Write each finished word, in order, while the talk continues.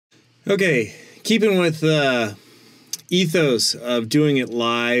Okay, keeping with the ethos of doing it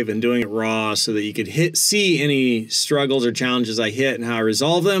live and doing it raw so that you could see any struggles or challenges I hit and how I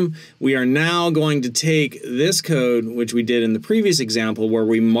resolve them, we are now going to take this code, which we did in the previous example, where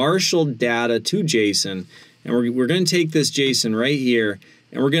we marshaled data to JSON, and we're going to take this JSON right here,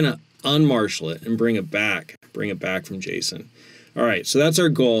 and we're going to unmarshal it and bring it back from JSON. All right, so that's our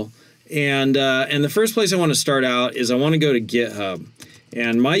goal. And the first place I want to start out is I want to go to GitHub.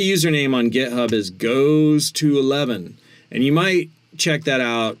 And my username on GitHub is goes211. And you might check that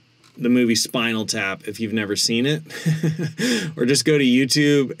out, the movie Spinal Tap, if you've never seen it. Or just go to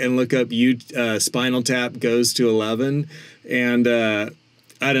YouTube and look up Spinal Tap goes to 11. And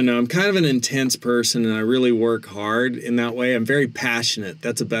I don't know, I'm kind of an intense person and I really work hard in that way. I'm very passionate.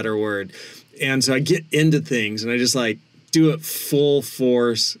 That's a better word. And so I get into things and I just like do it full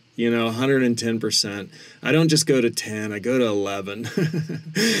force, 110%. I don't just go to 10, I go to 11.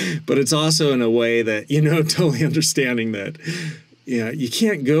 But it's also in a way that, totally understanding that, you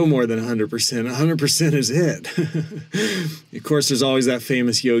can't go more than 100%. 100% is it. Of course, there's always that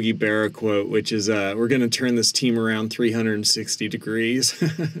famous Yogi Berra quote, which is, we're going to turn this team around 360 degrees,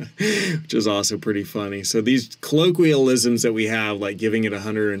 which is also pretty funny. So these colloquialisms that we have, like giving it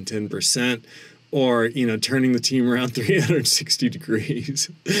 110%, or, turning the team around 360 degrees.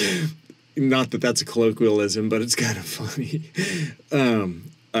 Not that that's a colloquialism, but it's kind of funny.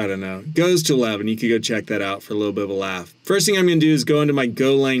 I don't know. Goes to 11. You could go check that out for a little bit of a laugh. First thing I'm going to do is go into my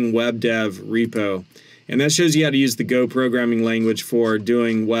Golang web dev repo. And that shows you how to use the Go programming language for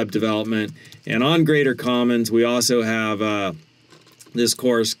doing web development. And on Greater Commons, we also have this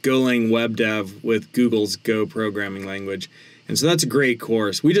course, Golang Web Dev with Google's Go programming language. And so that's a great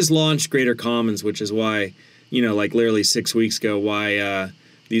course. We just launched Greater Commons, which is why, like literally 6 weeks ago, why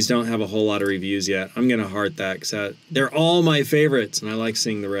these don't have a whole lot of reviews yet. I'm going to heart that because they're all my favorites, and I like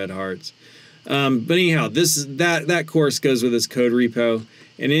seeing the red hearts. But anyhow, that course goes with this code repo.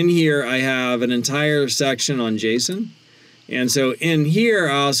 And in here, I have an entire section on JSON. And so in here,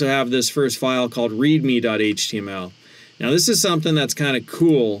 I also have this first file called readme.html. Now, this is something that's kind of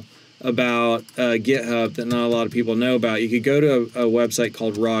cool about GitHub that not a lot of people know about. You could go to a website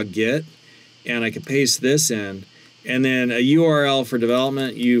called rawgit, and I could paste this in, and then a URL for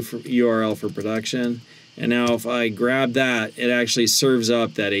development, URL for production. And now if I grab that, it actually serves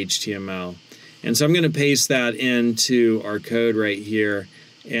up that HTML. And so I'm going to paste that into our code right here,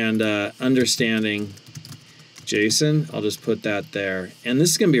 and understanding JSON, I'll just put that there. And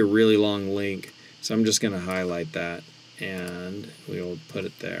this is going to be a really long link, so I'm just going to highlight that, and we'll put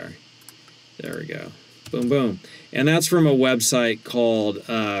it there. There we go. Boom, boom. And that's from a website called,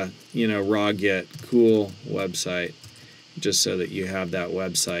 rawgit. Cool website. Just so that you have that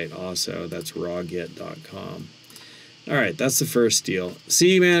website also. That's rawgit.com. All right, that's the first deal.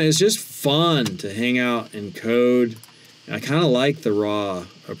 See, man, it's just fun to hang out and code. I kind of like the raw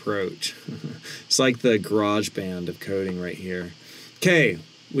approach. It's like the garage band of coding right here. Okay,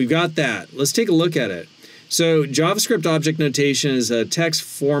 we've got that. Let's take a look at it. So JavaScript object notation is a text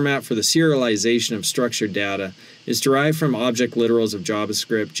format for the serialization of structured data. It's derived from object literals of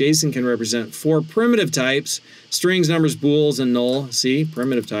JavaScript. JSON can represent 4 primitive types, strings, numbers, bools, and null, see,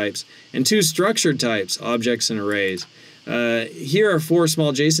 primitive types, and 2 structured types, objects and arrays. Here are 4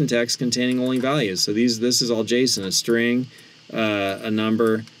 small JSON texts containing only values. So this is all JSON, a string, a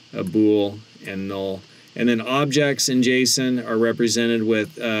number, a bool, and null. And then objects in JSON are represented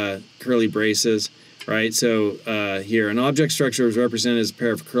with curly braces. Right, so here, an object structure is represented as a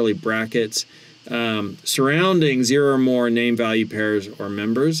pair of curly brackets surrounding 0 or more name value pairs or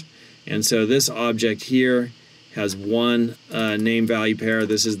members. And so this object here has 1 name value pair.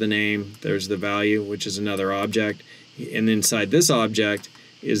 This is the name, there's the value, which is another object. And inside this object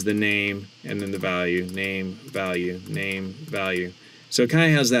is the name, and then the value, name, value, name, value. So it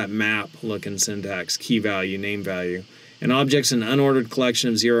kind of has that map looking syntax, key value, name value. An object's an unordered collection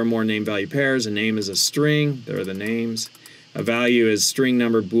of 0 or more name value pairs. A name is a string. There are the names. A value is string,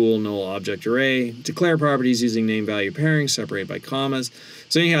 number, bool, null, object, array. Declare properties using name value pairing, separated by commas.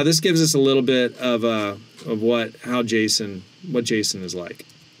 So anyhow, this gives us a little bit of what JSON is like.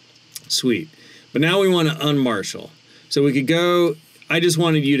 Sweet. But now we want to unmarshal. So we could go. I just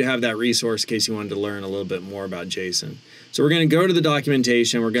wanted you to have that resource in case you wanted to learn a little bit more about JSON. So we're going to go to the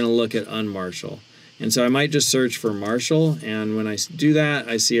documentation. We're going to look at unmarshal. And so I might just search for Marshal, and when I do that,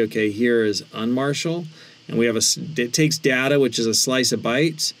 I see, okay, here is Unmarshal, and we have it takes data, which is a slice of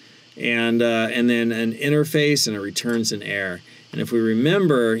bytes, and then an interface, and it returns an error. And if we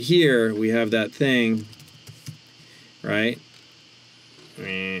remember here, we have that thing, right?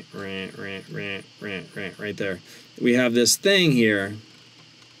 Right there. We have this thing here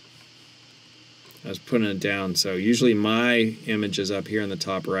I was putting it down. So usually my image is up here in the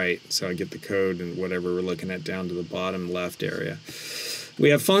top right. So I get the code and whatever we're looking at down to the bottom left area. We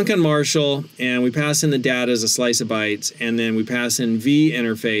have func Unmarshal, and we pass in the data as a slice of bytes, and then we pass in v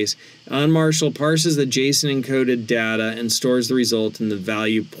interface. Unmarshal parses the JSON encoded data and stores the result in the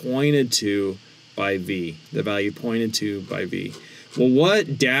value pointed to by v. The value pointed to by v. Well,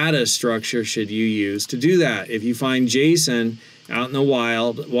 what data structure should you use to do that? If you find JSON out in the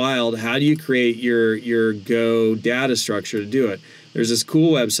wild, how do you create your Go data structure to do it? There's this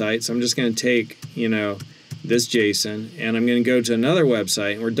cool website, so I'm just going to take, you know, this JSON, and I'm going to go to another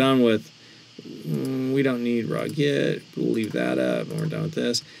website, and we're done with, we don't need raw get, we'll leave that up, and we're done with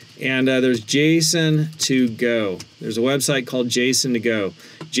this. And there's JSON to Go. There's a website called JSON to Go.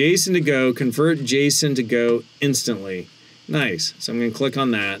 JSON to Go, convert JSON to Go instantly. Nice. So I'm going to click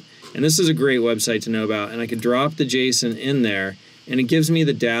on that. And this is a great website to know about. And I could drop the JSON in there, and it gives me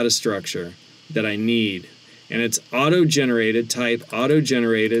the data structure that I need. And it's auto-generated, type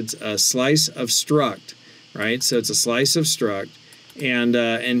auto-generated, a slice of struct, right? So it's a slice of struct.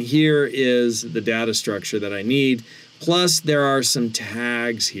 And here is the data structure that I need. Plus, there are some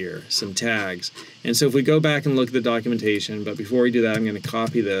tags here, some tags. And so if we go back and look at the documentation, but before we do that, I'm going to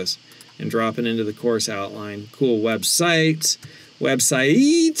copy this and drop it into the course outline. Cool websites,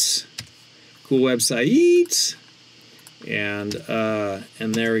 cool websites,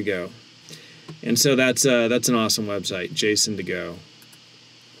 and there we go. And so that's an awesome website, JSON to Go.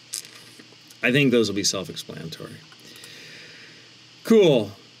 I think those will be self-explanatory.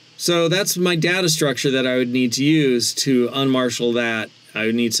 Cool. So that's my data structure that I would need to use to unmarshal that. I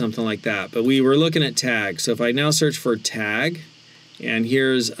would need something like that. But we were looking at tags. So if I now search for tag, and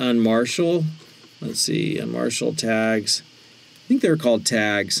here's unmarshal. Let's see, unmarshal tags. I think they're called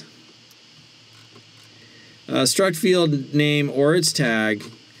tags. Struct field name or its tag.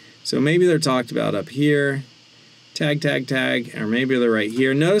 So maybe they're talked about up here. Tag, tag, tag, or maybe they're right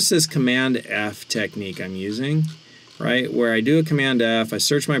here. Notice this Command F technique I'm using, right? Where I do a Command F, I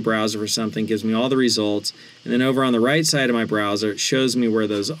search my browser for something, gives me all the results, and then over on the right side of my browser, it shows me where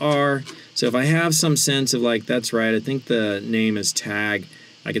those are. So if I have some sense of like, that's right, I think the name is tag,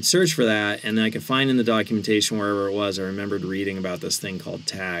 I could search for that, and then I could find in the documentation wherever it was, I remembered reading about this thing called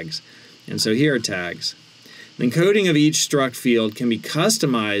tags. And so here are tags. The encoding of each struct field can be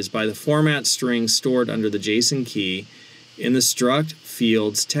customized by the format string stored under the JSON key in the struct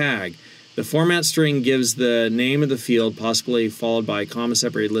fields tag. The format string gives the name of the field, possibly followed by a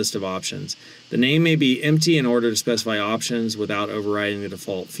comma-separated list of options. The name may be empty in order to specify options without overriding the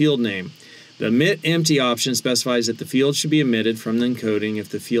default field name. The omit empty option specifies that the field should be omitted from the encoding if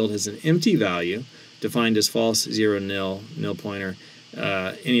the field has an empty value, defined as false, 0, nil, nil pointer,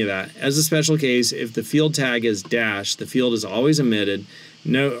 any of that. As a special case, if the field tag is dash, the field is always omitted,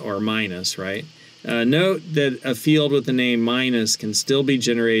 or minus, right? Note that a field with the name minus can still be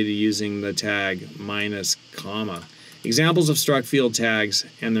generated using the tag minus comma. Examples of struct field tags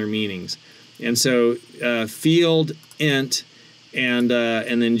and their meanings. And so field int and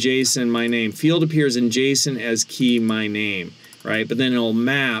then JSON my name. Field appears in JSON as key my name, right? But then it'll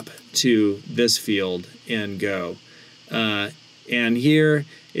map to this field in Go. And here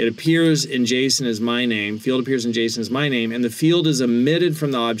it appears in JSON as my name, field appears in JSON as my name, and the field is omitted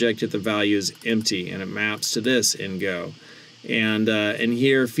from the object if the value is empty, and it maps to this in Go. And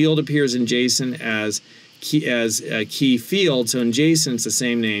here field appears in JSON as a key field, so in JSON it's the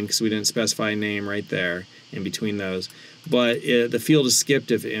same name because we didn't specify a name right there in between those, but the field is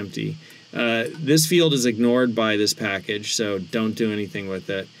skipped if empty. This field is ignored by this package, so don't do anything with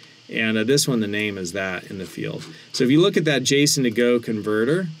it. And this one, the name is that in the field. So if you look at that JSON to Go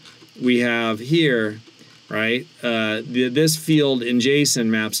converter, we have here, right, this field in JSON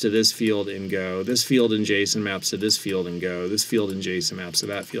maps to this field in Go. This field in JSON maps to this field in Go. This field in JSON maps to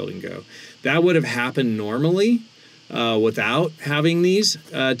that field in Go. That would have happened normally without having these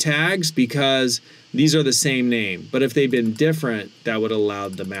tags because these are the same name. But if they'd been different, that would have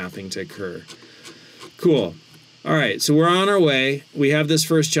allowed the mapping to occur. Cool. All right, so we're on our way. We have this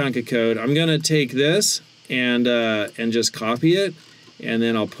first chunk of code. I'm going to take this and just copy it, and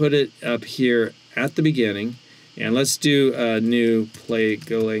then I'll put it up here at the beginning. And let's do a new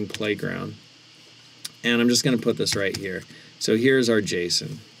Golang playground. And I'm just going to put this right here. So here's our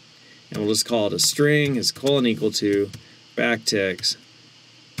JSON. And we'll just call it a string, is colon equal to, backticks,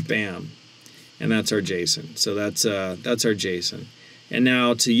 bam. And that's our JSON. So that's our JSON. And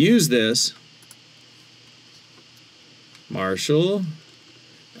now to use this, Marshal,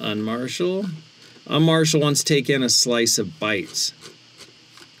 Unmarshal. Unmarshal wants to take in a slice of bytes.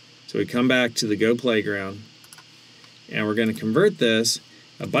 So we come back to the Go playground, and we're going to convert this,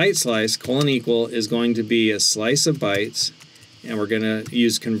 A byte slice, colon equal, is going to be a slice of bytes, and we're going to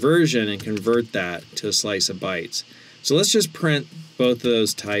use conversion and convert that to a slice of bytes. So let's just print both of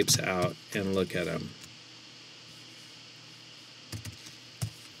those types out and look at them.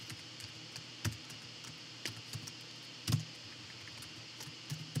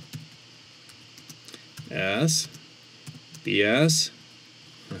 S, BS,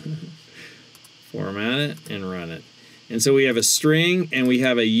 format it, and run it. And so we have a string, and we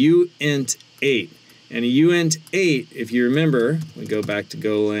have a uint8. And a uint8, if you remember, we go back to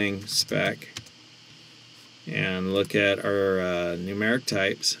Golang spec and look at our numeric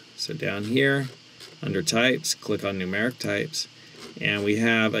types. So down here, under types, click on numeric types. And we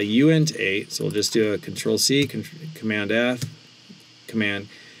have a uint8, so we'll just do a Control-C, Command-F,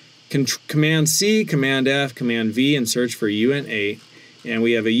 Command-C, Command-F, Command-V, and search for uint8. And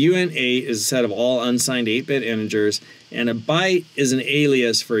we have a uint8 is a set of all unsigned 8-bit integers, and a byte is an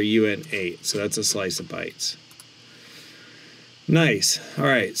alias for a uint8, so that's a slice of bytes. Nice. All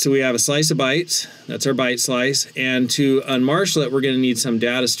right, so we have a slice of bytes. That's our byte slice. And to unmarshal it, we're going to need some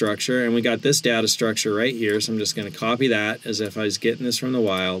data structure, and we got this data structure right here, so I'm just going to copy that as if I was getting this from the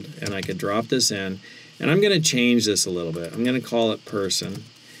wild, and I could drop this in. And I'm going to change this a little bit. I'm going to call it person,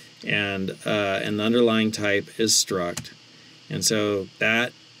 and the underlying type is struct. And so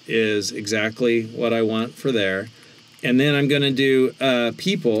that is exactly what I want for there. And then I'm going to do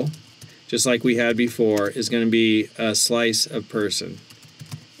people, just like we had before, is going to be a slice of person.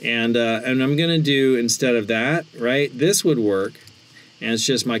 And I'm going to do, instead of that, right, this would work. And it's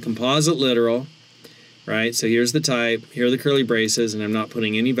just my composite literal, right? So here's the type, here are the curly braces, and I'm not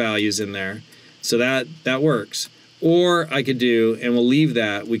putting any values in there. So that works. Or I could do, and we'll leave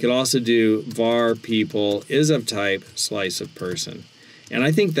that, we could also do var people is of type slice of person. And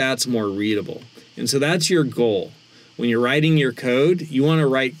I think that's more readable. And so that's your goal. When you're writing your code, you want to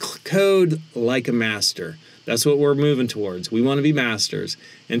write code like a master. That's what we're moving towards. We want to be masters.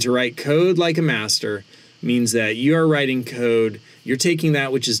 And to write code like a master means that you are writing code, you're taking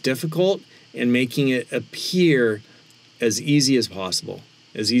that which is difficult and making it appear as easy as possible.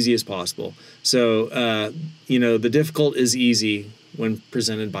 As easy as possible. So, you know, the difficult is easy when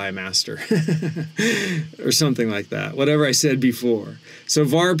presented by a master or something like that, whatever I said before. So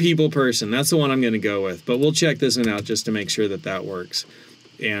var people person, that's the one I'm going to go with, but we'll check this one out just to make sure that that works.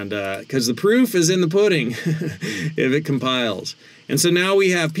 And because the proof is in the pudding if it compiles. And so now we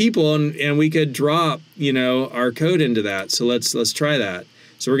have people, and we could drop, you know, our code into that. So let's try that.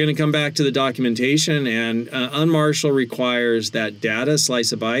 So we're going to come back to the documentation, and Unmarshal requires that data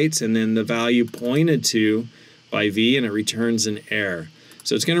slice of bytes and then the value pointed to by V, and it returns an error.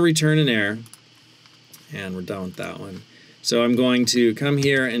 So it's going to return an error, and we're done with that one. So I'm going to come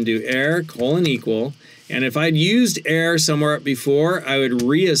here and do error colon equal, and if I'd used error somewhere up before, I would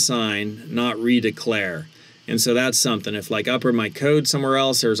reassign, not redeclare. And so that's something. If like upper my code somewhere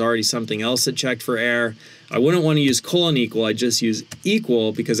else, there's already something else that checked for error, I wouldn't want to use colon equal, I just use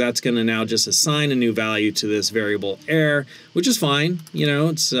equal, because that's going to now just assign a new value to this variable error, which is fine. You know,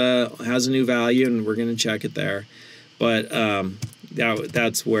 it's has a new value, and we're going to check it there. But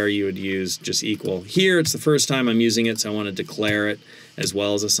that's where you would use just equal. Here, it's the first time I'm using it, so I want to declare it as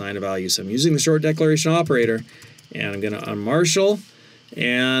well as assign a value. So I'm using the short declaration operator, and I'm going to unmarshal.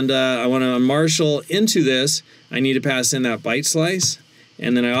 And I want to unmarshal into this. I need to pass in that byte slice,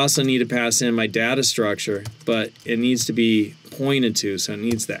 and then I also need to pass in my data structure, but it needs to be pointed to, so it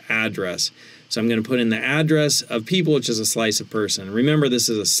needs the address. So I'm going to put in the address of people, which is a slice of person. Remember, this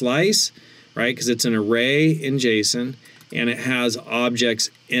is a slice, right, because it's an array in JSON, and it has objects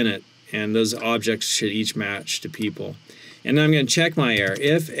in it, and those objects should each match to people. And now I'm going to check my error.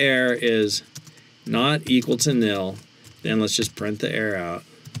 If error is not equal to nil, then let's just print the error out.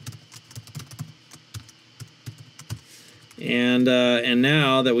 And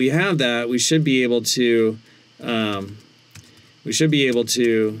now that we have that, we should be able to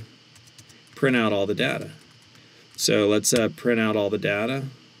print out all the data. So let's print out all the data.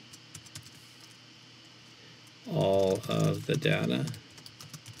 All of the data.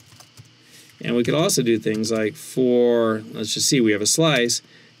 And we could also do things like for, let's just see, we have a slice,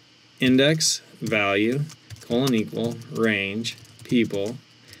 index value, colon equal, range, people,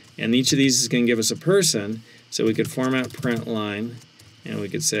 and each of these is going to give us a person, so we could format print line, and we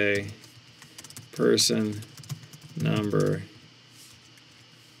could say person number,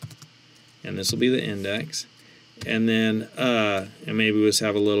 and this will be the index, and then and maybe we'll just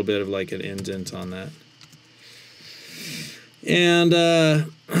have a little bit of like an indent on that. And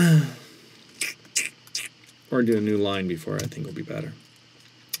or do a new line before, I think will be better.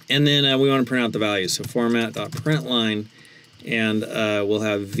 And then we want to print out the values. So format.println, And we'll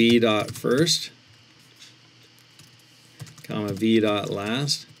have v dot first, comma v dot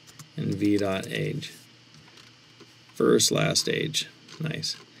last, and v dot age. First, last, age.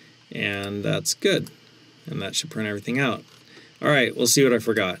 Nice. And that's good. And that should print everything out. All right, we'll see what I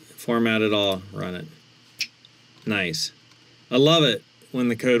forgot. Format it all, run it. Nice. I love it when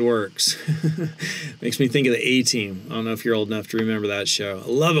the code works. Makes me think of the A-Team. I don't know if you're old enough to remember that show. I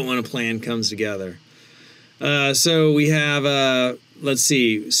love it when a plan comes together. So we have, let's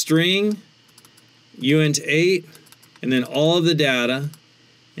see, string, uint8, and then all of the data.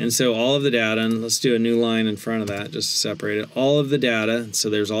 And so all of the data, and let's do a new line in front of that just to separate it. All of the data, so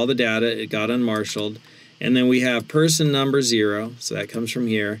there's all the data, it got unmarshaled. And then we have person number 0, so that comes from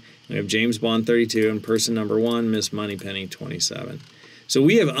here. We have James Bond 32 and person number 1, Miss Moneypenny 27. So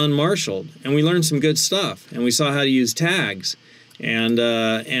we have unmarshaled, and we learned some good stuff, and we saw how to use tags. And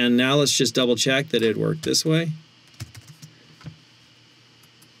now let's just double check that it worked this way.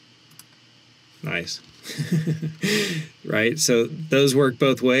 Nice. Right, so those work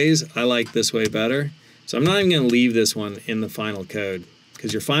both ways. I like this way better. So I'm not even going to leave this one in the final code,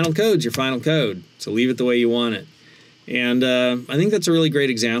 because your final code's your final code. So leave it the way you want it. And I think that's a really great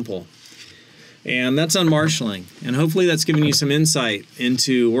example. And that's unmarshaling. And hopefully that's given you some insight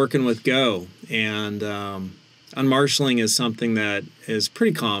into working with Go. And unmarshaling is something that is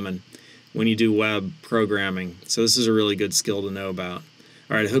pretty common when you do web programming. So this is a really good skill to know about.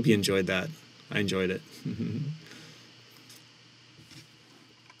 All right, I hope you enjoyed that. I enjoyed it.